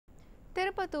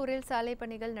திருப்பத்தூரில் சாலை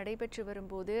பணிகள் நடைபெற்று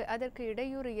வரும்போது அதற்கு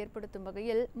இடையூறு ஏற்படுத்தும்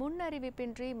வகையில்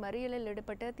முன்னறிவிப்பின்றி மறியலில்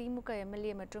ஈடுபட்ட திமுக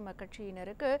எம்எல்ஏ மற்றும்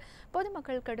அக்கட்சியினருக்கு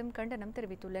பொதுமக்கள் கடும் கண்டனம்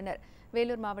தெரிவித்துள்ளனர்.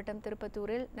 வேலூர் மாவட்டம்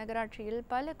திருப்பத்தூரில் நகராட்சியில்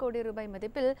பல கோடி ரூபாய்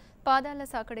மதிப்பில் பாதாள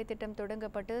சாக்கடை திட்டம்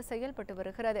தொடங்கப்பட்டு செயல்பட்டு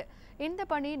வருகிறது. இந்த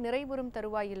பணி நிறைவுறும்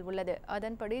தருவாயில் உள்ளது.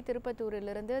 அதன்படி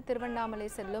திருப்பத்தூரிலிருந்து திருவண்ணாமலை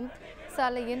செல்லும்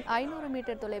சாலையின் 500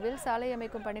 மீட்டர் தொலைவில் சாலை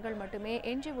அமைக்கும் பணிகள் மட்டுமே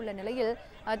எஞ்சியுள்ள நிலையில்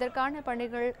அதற்கான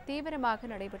பணிகள் தீவிரமாக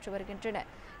நடைபெற்று வருகின்றன.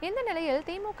 இந்த நிலையில்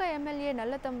திமுக எம்எல்ஏ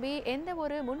நல்லதம்பி எந்த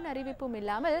ஒரு முன் அறிவிப்பும்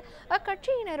இல்லாமல்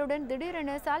அக்கட்சியினருடன்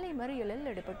திடீரென சாலை மறியலில்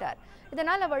ஈடுபட்டார்.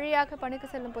 இதனால் அவ்வழியாக பணிக்கு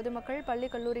செல்லும் பொதுமக்கள், பள்ளி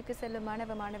கல்லூரிக்கு செல்லும்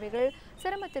மாணவ மாணவிகள்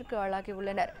சிரமத்திற்கு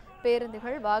ஆளாகியுள்ளனர்.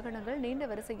 பேருந்துகள், வாகனங்கள் நீண்ட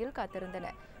வரிசையில்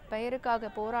காத்திருந்தன. பெயருக்காக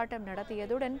போராட்டம்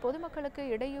நடத்தியதுடன் பொதுமக்களுக்கு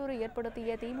இடையூறு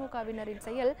ஏற்படுத்திய திமுகவினரின்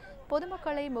செயல்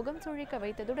பொதுமக்களை முகம் சுழிக்க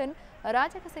வைத்ததுடன்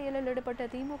அராஜக செயலில் ஈடுபட்ட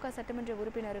திமுக சட்டமன்ற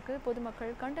உறுப்பினருக்கு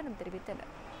பொதுமக்கள் கண்டனம்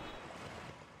தெரிவித்தனர்.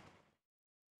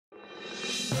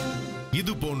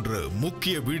 இது போன்ற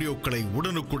முக்கிய வீடியோக்களை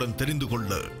உடனுக்குடன் தெரிந்து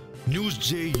கொள்ள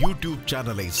NewsJ யூடியூப்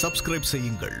சேனலை சப்ஸ்கிரைப்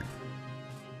செய்யுங்கள்.